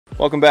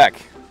Welcome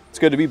back. It's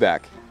good to be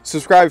back.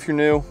 Subscribe if you're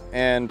new,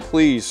 and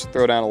please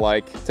throw down a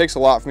like. It takes a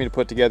lot for me to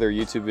put together a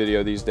YouTube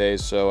video these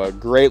days, so I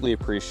greatly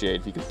appreciate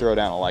if you could throw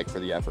down a like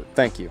for the effort.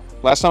 Thank you.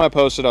 Last time I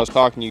posted, I was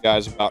talking to you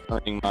guys about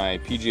earning my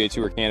PGA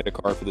Tour Canada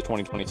card for the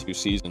 2022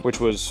 season,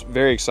 which was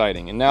very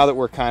exciting. And now that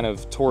we're kind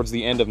of towards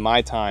the end of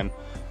my time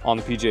on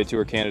the PGA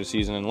Tour Canada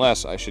season,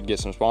 unless I should get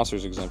some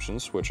sponsors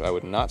exemptions, which I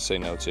would not say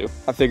no to,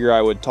 I figure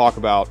I would talk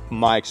about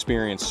my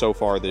experience so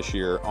far this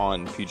year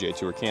on PGA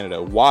Tour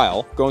Canada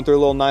while going through a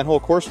little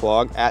 9-hole course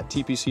vlog at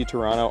TPC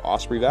Toronto,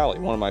 Osprey Valley,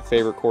 one of my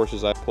favorite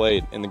courses I've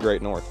played in the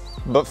Great North.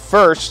 But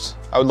first,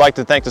 I would like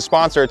to thank the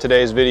sponsor of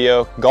today's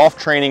video,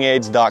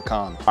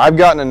 golftrainingaids.com. I've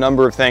gotten a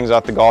number of things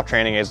off the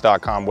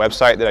golftrainingaids.com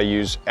website that I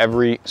use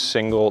every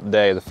single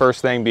day. The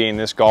first thing being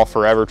this Golf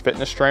Forever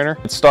fitness trainer.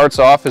 It starts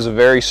off as a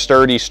very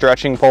sturdy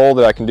stretching pole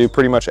that I can do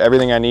pretty much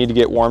everything I need to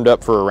get warmed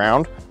up for a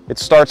round. It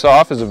starts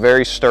off as a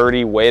very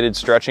sturdy weighted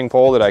stretching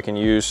pole that I can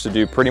use to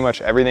do pretty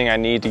much everything I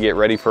need to get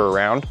ready for a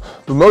round.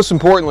 But most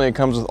importantly, it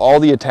comes with all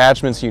the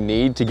attachments you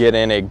need to get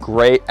in a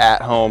great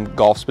at-home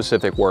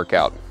golf-specific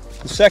workout.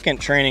 The second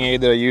training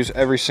aid that I use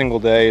every single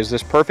day is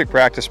this Perfect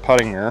Practice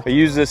putting mirror. I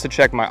use this to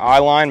check my eye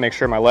line, make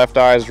sure my left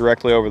eye is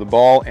directly over the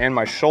ball, and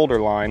my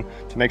shoulder line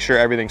to make sure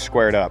everything's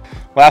squared up.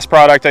 Last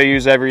product I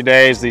use every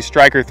day is the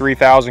Striker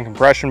 3000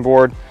 compression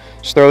board.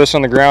 Just throw this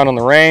on the ground on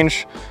the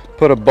range,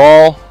 put a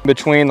ball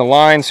between the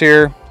lines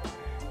here,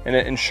 and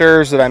it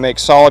ensures that I make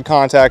solid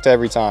contact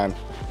every time.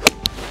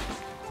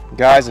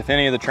 Guys, if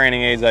any of the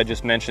training aids I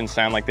just mentioned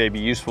sound like they'd be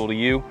useful to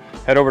you,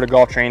 head over to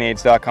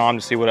golftrainingaids.com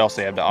to see what else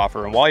they have to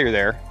offer. And while you're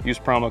there, use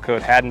promo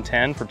code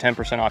HADDEN10 for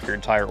 10% off your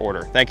entire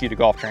order. Thank you to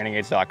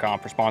golftrainingaids.com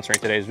for sponsoring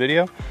today's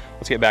video.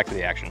 Let's get back to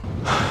the action.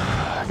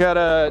 I got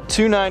a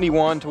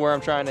 291 to where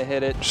I'm trying to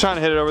hit it. Just trying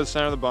to hit it over the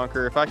center of the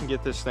bunker. If I can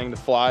get this thing to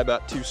fly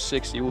about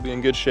 260, we'll be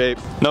in good shape.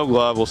 No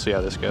glove, we'll see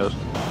how this goes.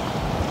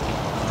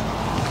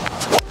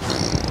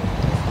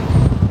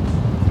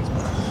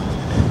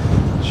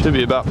 Should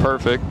be about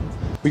perfect.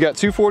 We got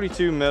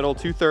 242 middle,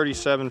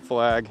 237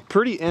 flag,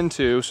 pretty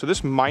into, so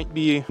this might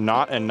be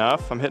not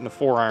enough. I'm hitting a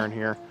 4-iron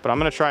here, but I'm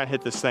gonna try and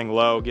hit this thing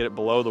low, get it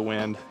below the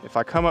wind. If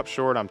I come up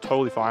short, I'm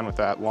totally fine with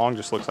that. Long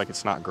just looks like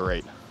it's not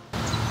great.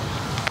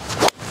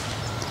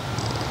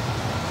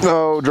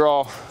 Oh,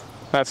 draw.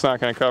 That's not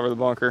gonna cover the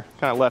bunker.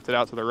 Kind of left it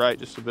out to the right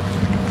just a bit.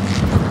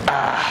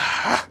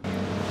 Ah.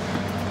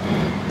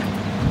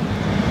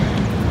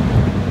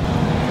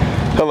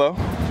 Hello.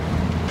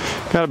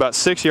 Got about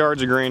 6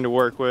 yards of green to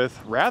work with.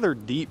 Rather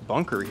deep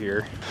bunker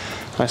here.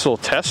 Nice little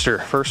tester,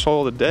 first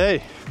hole of the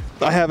day.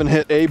 I haven't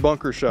hit a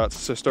bunker shot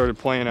since I started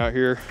playing out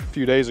here a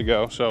few days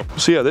ago, so we'll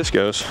see how this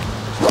goes.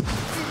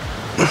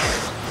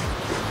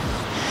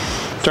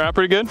 Turn out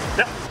pretty good?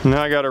 Yeah.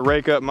 Now I gotta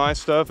rake up my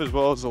stuff as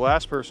well as the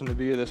last person to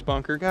be in this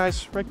bunker.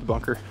 Guys, rake the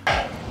bunker.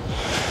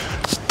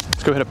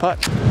 Let's go hit a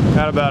putt.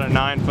 Got about a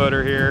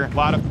 9-footer here. A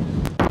lot of...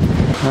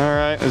 All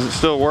right, is it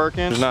still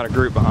working? There's not a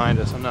group behind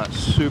us. I'm not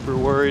super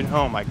worried.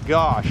 Oh my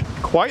gosh,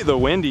 quite the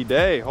windy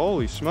day.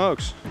 Holy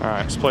smokes. All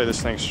right, let's play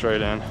this thing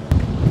straight in.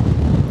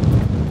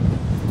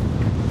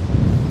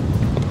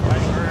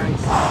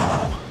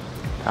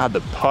 God,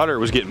 the putter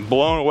was getting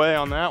blown away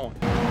on that one.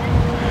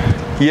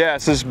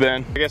 Yes, this has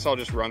been. I guess I'll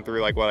just run through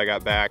like what I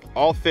got back.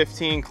 All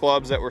 15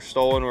 clubs that were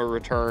stolen were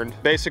returned.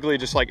 Basically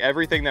just like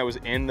everything that was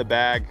in the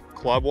bag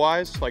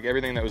club-wise, like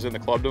everything that was in the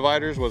club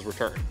dividers was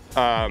returned.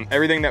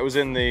 Everything that was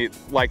in the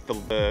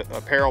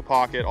apparel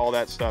pocket, all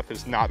that stuff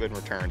has not been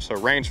returned. So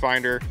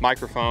rangefinder,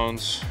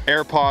 microphones,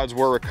 AirPods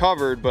were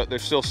recovered, but they're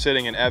still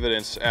sitting in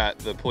evidence at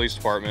the police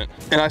department.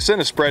 And I sent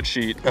a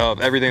spreadsheet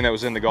of everything that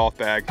was in the golf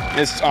bag.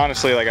 It's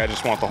honestly like I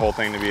just want the whole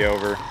thing to be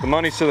over. The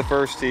money's to the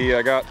first tee.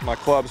 I got my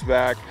clubs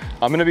back.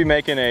 I'm gonna be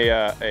making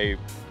a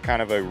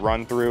kind of a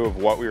run through of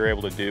what we were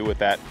able to do with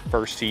that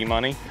first tee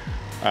money.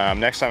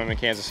 Next time I'm in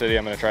Kansas City,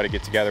 I'm gonna try to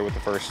get together with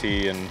the first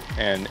tee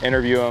and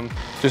interview them.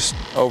 Just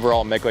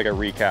overall make like a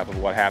recap of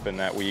what happened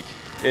that week.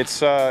 It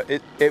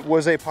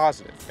was a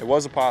positive. It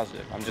was a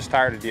positive. I'm just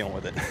tired of dealing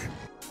with it.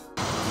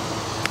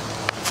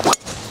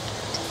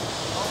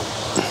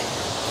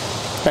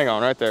 Hang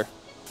on right there.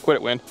 Quit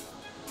it, wind.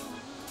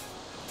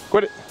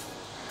 Quit it.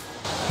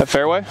 That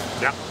fairway?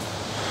 Yeah.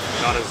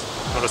 Not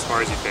as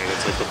far as you think.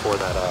 It's like before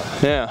that.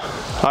 Yeah.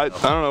 I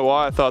don't know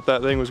why I thought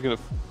that thing was gonna.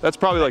 That's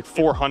probably like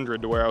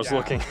 400 to where I was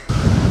looking.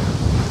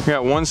 We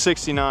got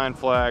 169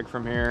 flag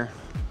from here.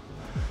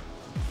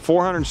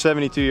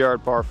 472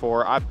 yard par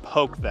 4. I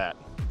poked that.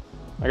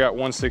 I got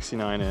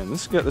 169 in.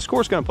 This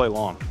course is gonna play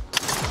long.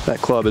 That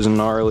club is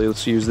gnarly.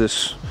 Let's use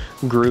this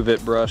Groove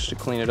It brush to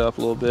clean it up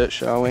a little bit,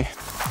 shall we?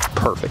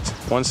 Perfect.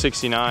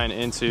 169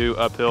 into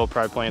uphill,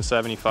 probably playing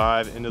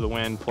 75, into the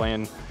wind,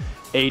 playing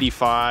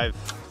 85.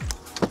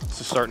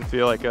 This is starting to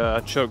feel like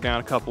choke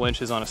down a couple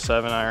inches on a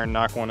 7-iron,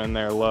 knock one in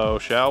there low,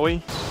 shall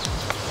we?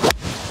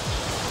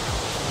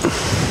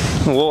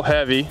 A little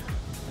heavy.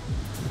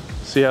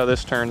 See how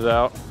this turns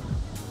out.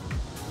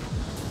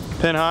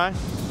 Pin high,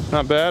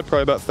 not bad,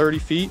 probably about 30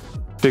 feet.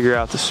 Figure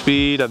out the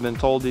speed. I've been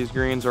told these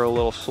greens are a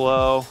little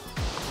slow.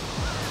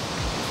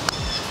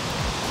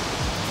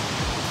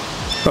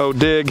 Oh,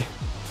 dig.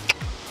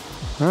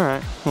 All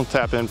right, we'll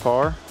tap in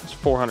par. It's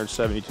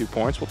 472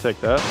 points, we'll take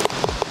that.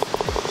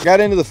 Got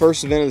into the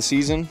first event of the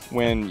season.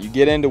 When you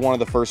get into one of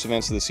the first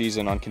events of the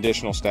season on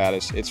conditional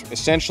status, it's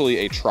essentially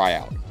a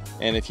tryout.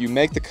 And if you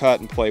make the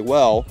cut and play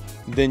well,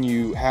 then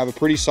you have a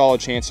pretty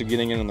solid chance of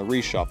getting in on the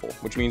reshuffle,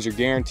 which means you're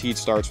guaranteed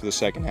starts for the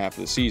second half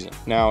of the season.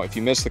 Now, if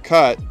you miss the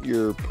cut,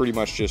 you're pretty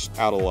much just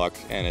out of luck,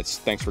 and it's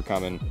thanks for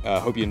coming.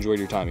 Hope you enjoyed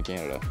your time in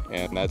Canada.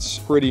 And that's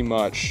pretty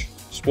much,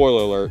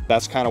 spoiler alert,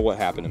 that's kind of what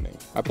happened to me.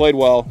 I played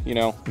well, you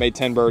know, made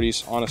 10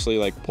 birdies, honestly,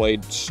 like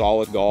played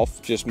solid golf,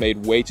 just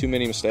made way too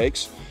many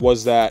mistakes.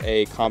 Was that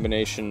a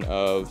combination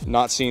of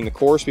not seeing the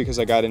course because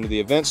I got into the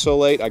event so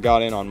late? I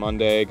got in on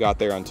Monday, got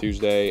there on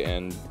Tuesday,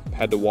 and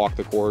had to walk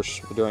the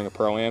course during a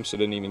pro-am, so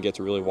didn't even get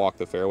to really walk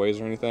the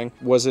fairways or anything.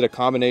 Was it a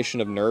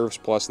combination of nerves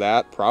plus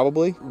that?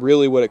 Probably.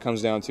 Really what it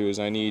comes down to is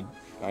I need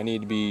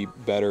to be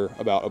better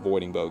about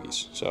avoiding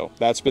bogeys. So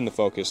that's been the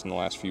focus in the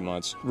last few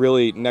months.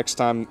 Really, next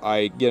time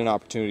I get an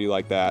opportunity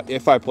like that,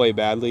 if I play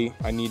badly,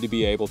 I need to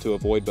be able to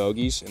avoid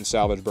bogeys and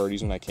salvage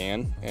birdies when I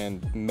can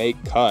and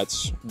make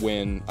cuts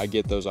when I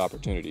get those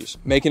opportunities.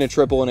 Making a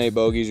triple and 8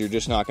 bogeys, you're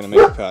just not gonna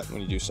make a cut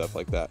when you do stuff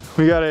like that.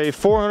 We got a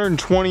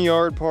 420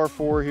 yard par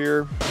 4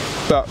 here.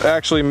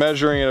 Actually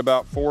measuring at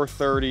about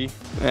 430,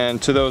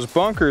 and to those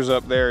bunkers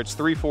up there it's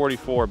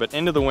 344, but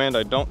into the wind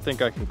I don't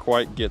think I can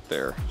quite get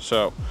there,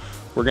 so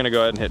we're gonna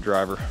go ahead and hit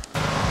driver.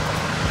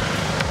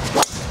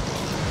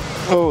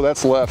 Oh,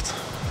 that's left.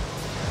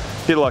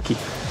 Get lucky.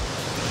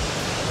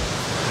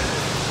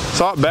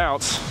 Saw it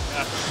bounce.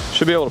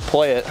 Should be able to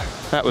play it.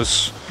 That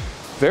was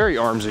very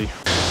armsy.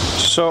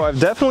 So I've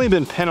definitely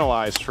been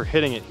penalized for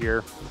hitting it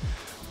here,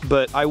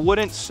 but I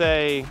wouldn't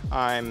say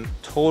I'm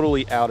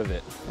totally out of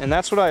it. And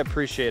that's what I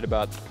appreciate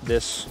about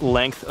this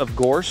length of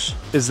gorse,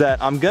 is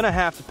that I'm gonna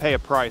have to pay a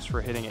price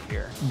for hitting it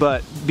here.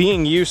 But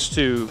being used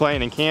to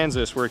playing in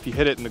Kansas, where if you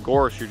hit it in the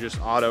gorse, you're just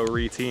auto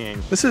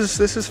re-teeing, this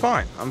is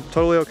fine. I'm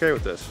totally okay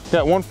with this.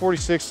 Got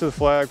 146 to the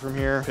flag from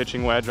here.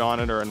 Pitching wedge on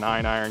it or a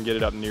 9-iron, get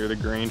it up near the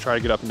green, try to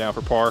get up and down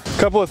for par. A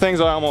couple of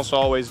things I almost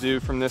always do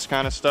from this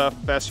kind of stuff,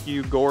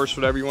 fescue, gorse,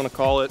 whatever you wanna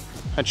call it.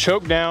 I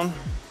choke down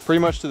pretty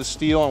much to the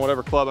steel on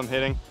whatever club I'm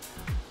hitting,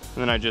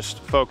 and then I just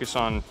focus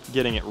on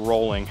getting it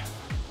rolling.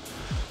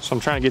 So I'm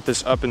trying to get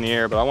this up in the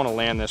air, but I want to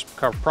land this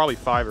probably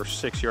 5 or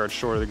 6 yards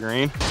short of the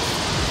green.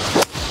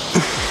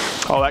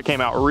 Oh, that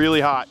came out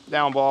really hot.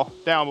 Down ball,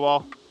 down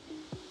ball.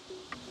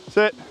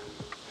 Sit.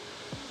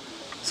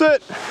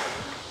 Sit.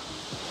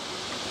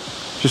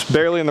 Just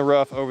barely in the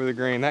rough over the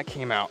green. That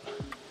came out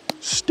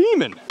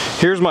steaming.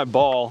 Here's my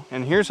ball,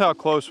 and here's how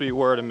close we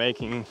were to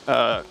making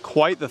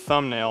quite the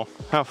thumbnail.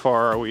 How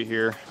far are we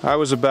here? I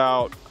was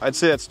about, I'd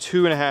say that's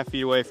 2.5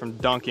 feet away from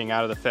dunking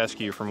out of the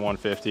fescue from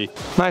 150.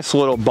 Nice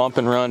little bump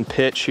and run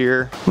pitch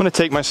here. I'm gonna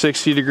take my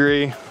 60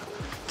 degree.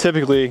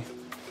 Typically,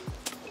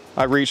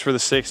 I reach for the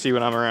 60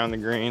 when I'm around the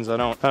greens. I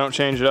don't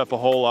change it up a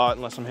whole lot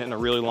unless I'm hitting a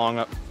really long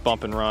up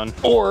bump and run.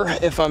 Or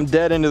if I'm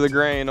dead into the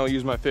grain, I'll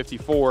use my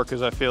 54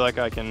 because I feel like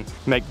I can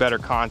make better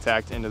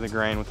contact into the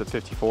grain with the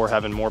 54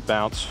 having more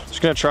bounce.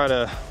 Just gonna try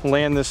to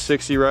land this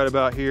 60 right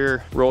about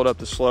here, roll it up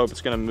the slope.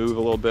 It's gonna move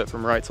a little bit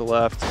from right to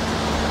left.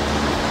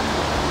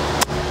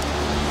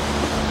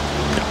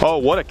 Oh,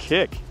 what a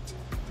kick.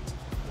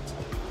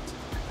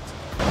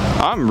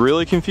 I'm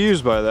really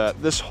confused by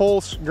that. This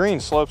whole green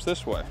slopes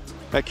this way.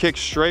 That kicks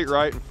straight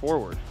right and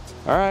forward.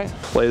 All right,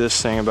 play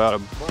this thing about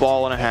 1.5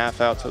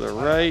 balls out to the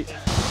right.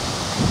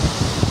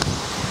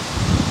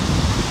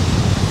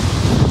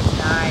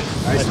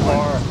 Nice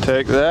par.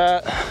 Take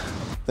that.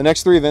 The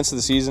next 3 events of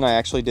the season, I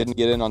actually didn't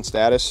get in on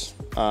status,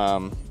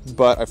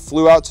 but I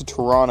flew out to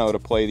Toronto to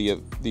play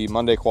the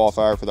Monday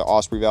qualifier for the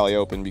Osprey Valley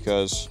Open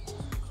because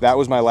that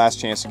was my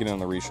last chance to get in on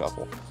the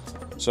reshuffle.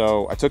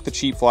 So I took the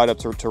cheap flight up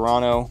to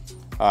Toronto.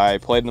 I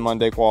played in the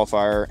Monday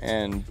qualifier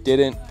and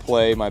didn't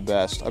play my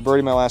best. I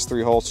birdied my last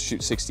 3 holes to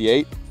shoot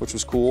 68, which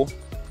was cool,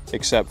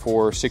 except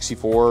for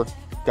 64,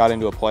 got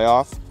into a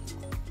playoff.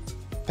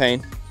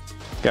 Pain.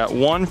 Got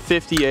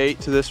 158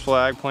 to this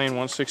flag, playing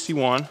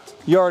 161.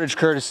 Yardage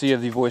courtesy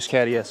of the Voice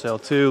Caddy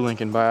SL2, link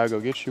in bio, go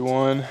get you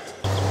one.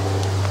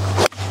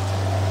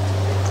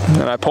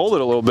 And I pulled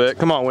it a little bit.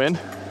 Come on, wind.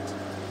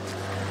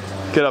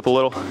 Get up a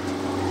little.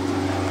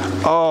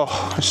 Oh,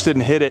 I just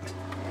didn't hit it.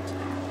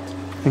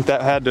 I think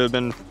that had to have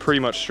been pretty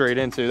much straight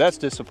into. That's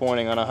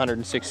disappointing on a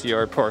 160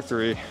 yard par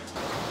 3.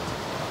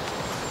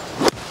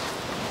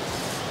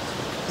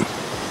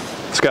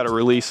 It's got to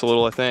release a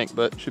little, I think,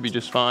 but should be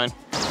just fine.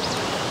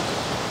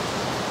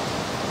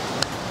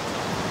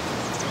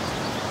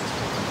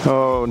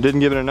 Oh, didn't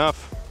give it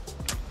enough.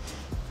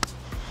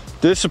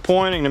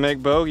 Disappointing to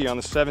make bogey on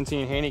the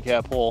 17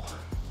 handicap hole.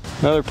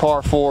 Another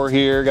par 4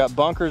 here. Got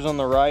bunkers on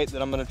the right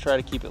that I'm gonna try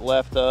to keep it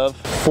left of.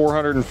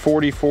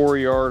 444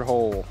 yard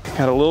hole.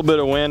 Got a little bit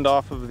of wind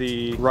off of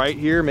the right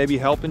here, maybe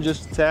helping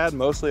just a tad,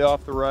 mostly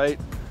off the right.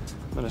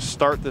 I'm gonna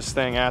start this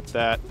thing at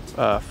that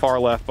far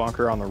left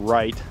bunker on the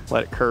right,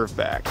 let it curve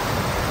back.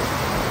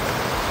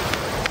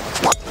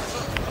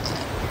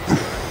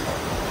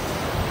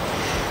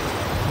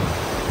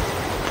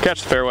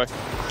 Catch the fairway.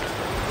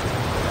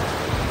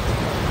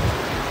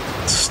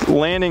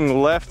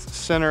 Landing left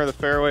center of the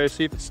fairway,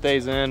 see if it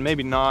stays in,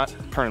 maybe not.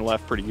 Turning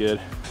left pretty good.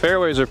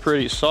 Fairways are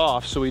pretty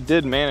soft, so we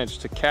did manage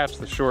to catch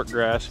the short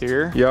grass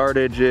here.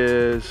 Yardage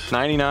is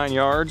 99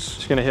 yards.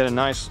 Just gonna hit a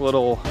nice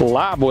little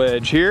lob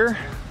wedge here.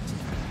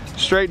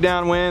 Straight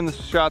downwind, the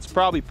shot's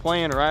probably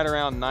playing right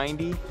around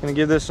 90. Gonna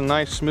give this a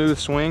nice smooth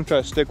swing,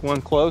 try to stick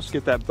one close,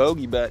 get that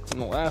bogey bet in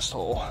the last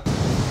hole.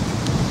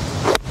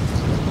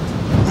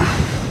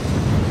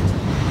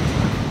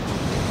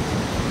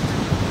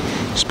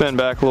 Spin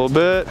back a little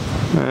bit,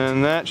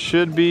 and that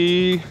should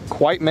be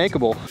quite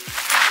makeable.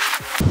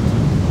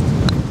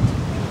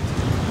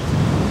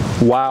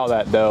 Wow,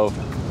 that dove.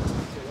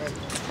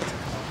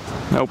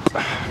 Nope.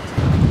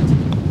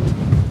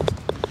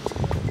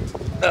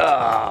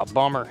 Ah,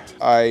 bummer.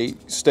 I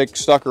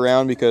stuck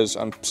around because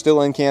I'm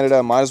still in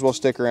Canada. Might as well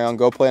stick around,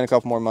 go play in a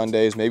couple more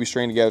Mondays, maybe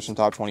string together some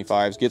top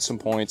 25s, get some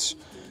points,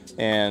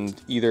 and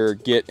either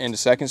get into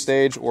second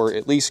stage or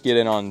at least get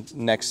in on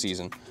next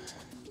season.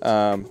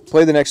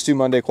 Played the next 2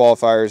 Monday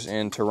qualifiers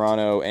in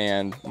Toronto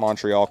and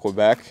Montreal,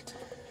 Quebec,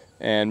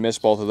 and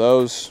missed both of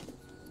those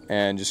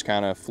and just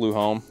kind of flew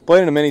home.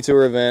 Played in a mini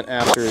tour event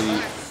after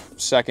the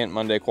second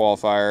Monday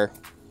qualifier,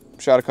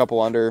 shot a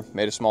couple under,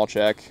 made a small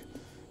check,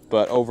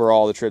 but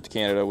overall the trip to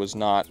Canada was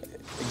not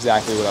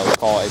exactly what I would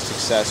call a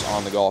success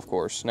on the golf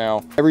course.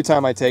 Now, every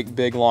time I take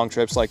big long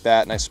trips like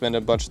that and I spend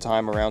a bunch of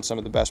time around some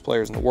of the best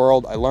players in the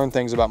world, I learn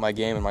things about my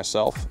game and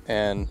myself,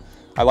 and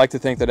I like to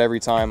think that every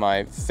time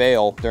I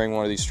fail during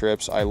one of these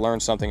trips, I learn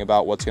something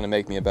about what's going to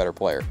make me a better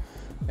player.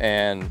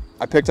 And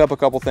I picked up a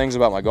couple things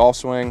about my golf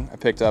swing. I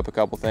picked up a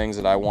couple things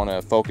that I want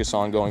to focus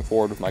on going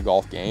forward with my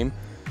golf game.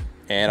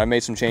 And I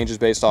made some changes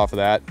based off of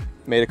that.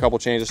 Made a couple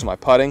changes to my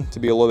putting to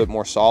be a little bit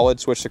more solid.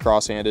 Switched to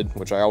cross-handed,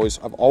 which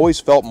I've always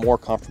felt more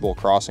comfortable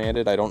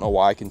cross-handed. I don't know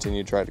why I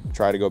continue to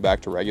try to go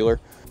back to regular.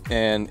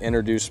 And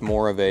introduced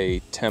more of a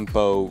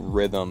tempo,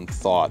 rhythm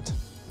thought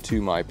to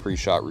my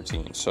pre-shot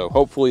routine. So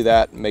hopefully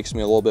that makes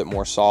me a little bit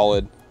more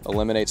solid,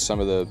 eliminates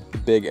some of the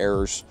big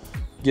errors,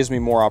 gives me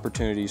more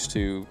opportunities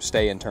to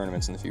stay in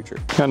tournaments in the future.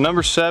 Got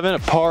number 7, a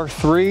par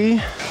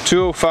 3,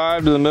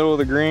 205 to the middle of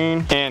the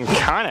green, and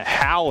kind of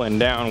howling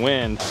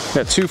downwind.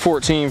 Got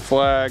 214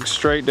 flags,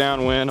 straight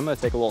downwind. I'm gonna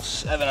take a little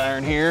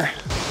 7-iron here.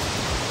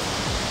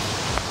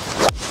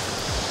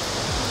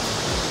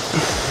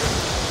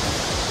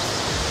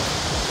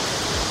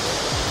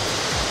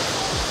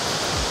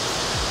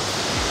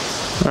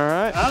 All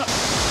right,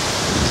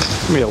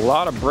 gonna be a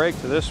lot of break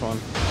to this one.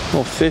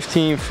 Little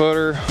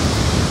 15-footer.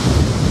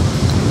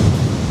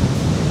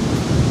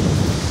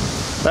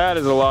 That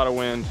is a lot of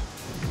wind.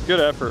 Good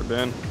effort,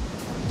 Ben.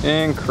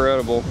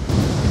 Incredible.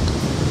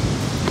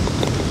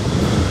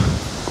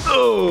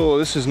 Oh,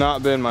 this has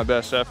not been my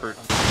best effort.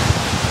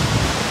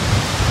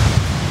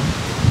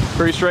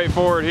 Pretty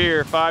straightforward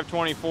here,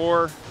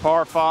 524,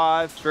 par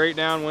 5, straight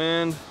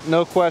downwind.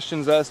 No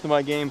questions as to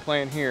my game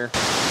plan here.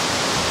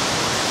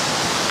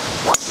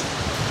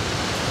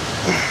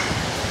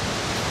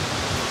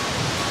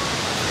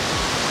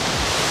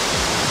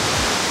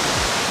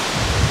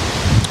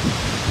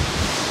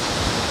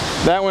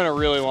 That went a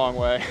really long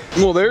way.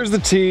 Well, there's the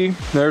tee,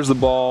 there's the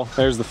ball,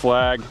 there's the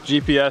flag.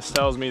 GPS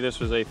tells me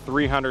this was a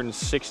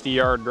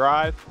 360-yard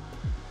drive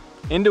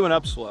into an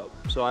upslope.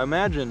 So I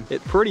imagine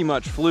it pretty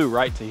much flew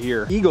right to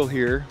here. Eagle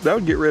here, that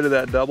would get rid of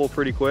that double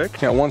pretty quick.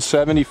 Got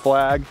 170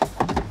 flag,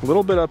 a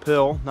little bit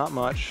uphill, not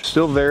much.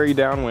 Still very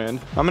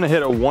downwind. I'm gonna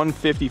hit a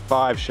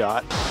 155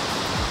 shot.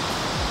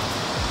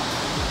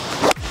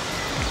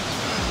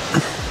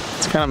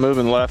 It's kind of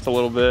moving left a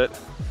little bit.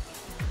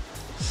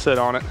 Sit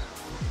on it.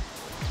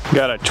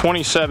 Got a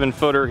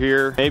 27-footer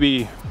here,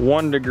 maybe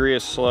 1 degree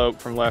of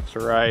slope from left to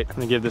right. I'm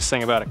gonna give this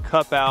thing about a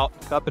cup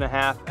and a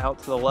half out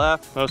to the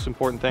left. Most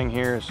important thing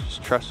here is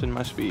just trusting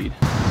my speed.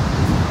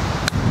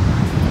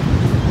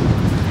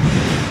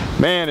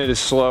 Man, it is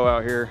slow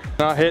out here.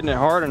 Not hitting it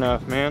hard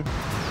enough, man.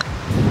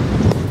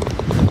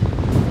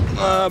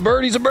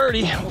 Birdie's a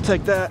birdie, we'll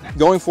take that.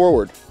 Going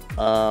forward,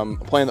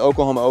 playing the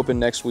Oklahoma Open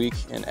next week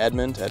in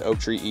Edmond at Oak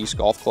Tree East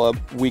Golf Club.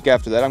 Week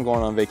after that, I'm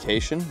going on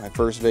vacation, my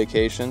first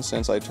vacation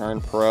since I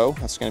turned pro.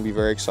 That's going to be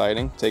very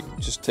exciting.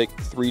 Just take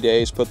 3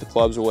 days, put the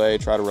clubs away,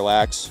 try to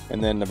relax.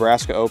 And then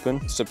Nebraska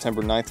Open,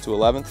 September 9th to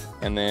 11th,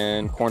 and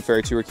then Korn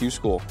Ferry Tour Q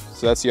School.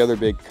 So that's the other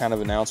big kind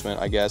of announcement,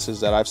 I guess,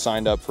 is that I've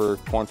signed up for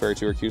Korn Ferry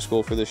Tour Q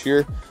School for this year.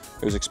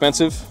 It was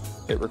expensive.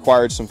 It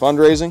required some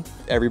fundraising.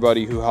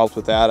 Everybody who helped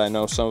with that, I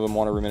know some of them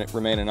want to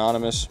remain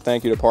anonymous.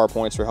 Thank you to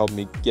Parpoints for helping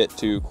me get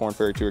to Korn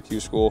Ferry Tour Q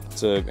School.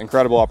 It's an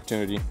incredible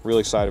opportunity,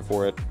 really excited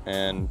for it.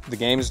 And the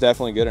game is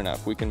definitely good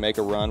enough. We can make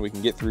a run, we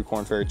can get through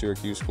Korn Ferry Tour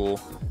Q School,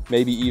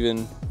 maybe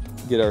even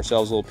get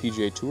ourselves a little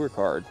PGA Tour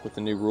card with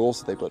the new rules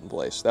that they put in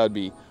place. That would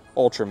be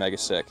ultra mega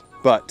sick.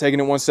 But taking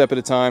it one step at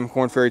a time,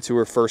 Korn Ferry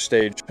Tour first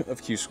stage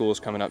of Q School is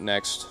coming up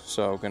next.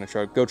 So I'm gonna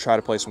try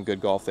to play some good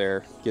golf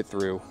there, get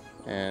through,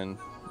 and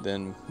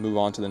then move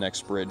on to the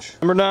next bridge.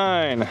 Number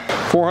 9,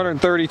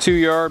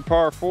 432-yard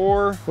par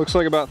 4. Looks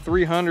like about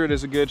 300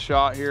 is a good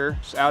shot here.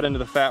 It's out into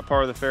the fat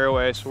part of the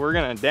fairway, so we're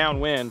gonna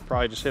downwind,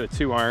 probably just hit a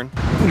 2-iron.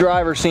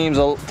 Driver seems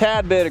a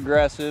tad bit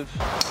aggressive.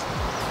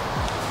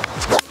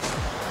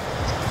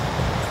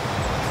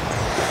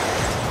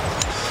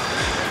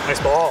 Nice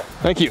ball.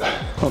 Thank you.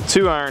 Well,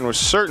 2-iron was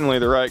certainly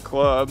the right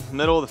club.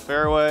 Middle of the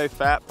fairway,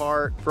 fat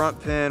part.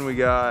 Front pin, we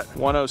got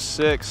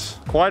 106.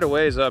 Quite a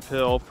ways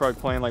uphill,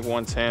 probably playing like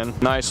 110.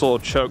 Nice little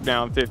choke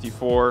down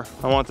 54.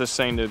 I want this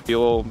thing to be a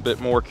little bit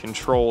more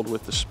controlled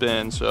with the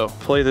spin, so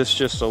play this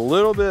just a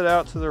little bit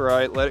out to the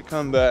right, let it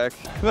come back.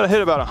 I'm gonna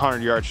hit about a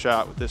 100-yard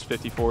shot with this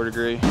 54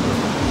 degree.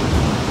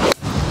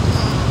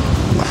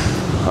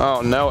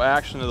 Oh, no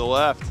action to the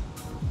left.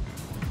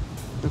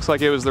 Looks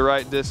like it was the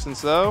right distance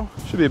though.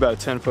 Should be about a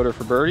 10-footer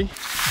for birdie.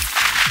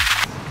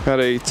 Got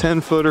a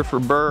 10-footer for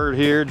bird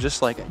here,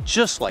 just like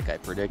I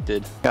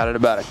predicted. Got it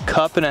about a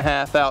cup and a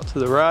half out to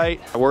the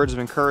right. Words of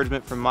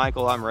encouragement from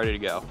Michael, I'm ready to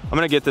go. I'm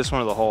gonna get this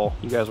one to the hole.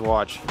 You guys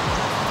watch.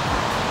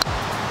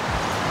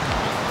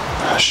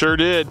 I sure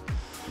did.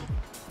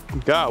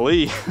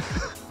 Golly.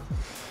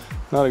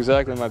 Not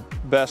exactly my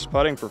best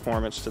putting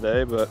performance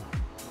today, but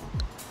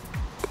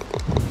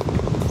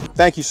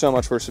thank you so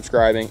much for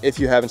subscribing. If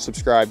you haven't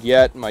subscribed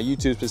yet, my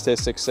YouTube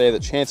statistics say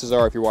that chances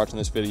are if you're watching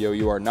this video,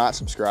 you are not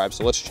subscribed.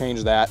 So let's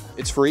change that.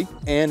 It's free.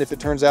 And if it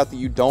turns out that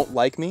you don't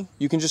like me,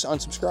 you can just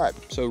unsubscribe.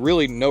 So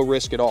really no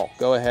risk at all.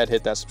 Go ahead,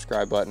 hit that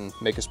subscribe button.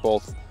 Make us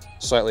both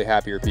slightly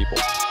happier people.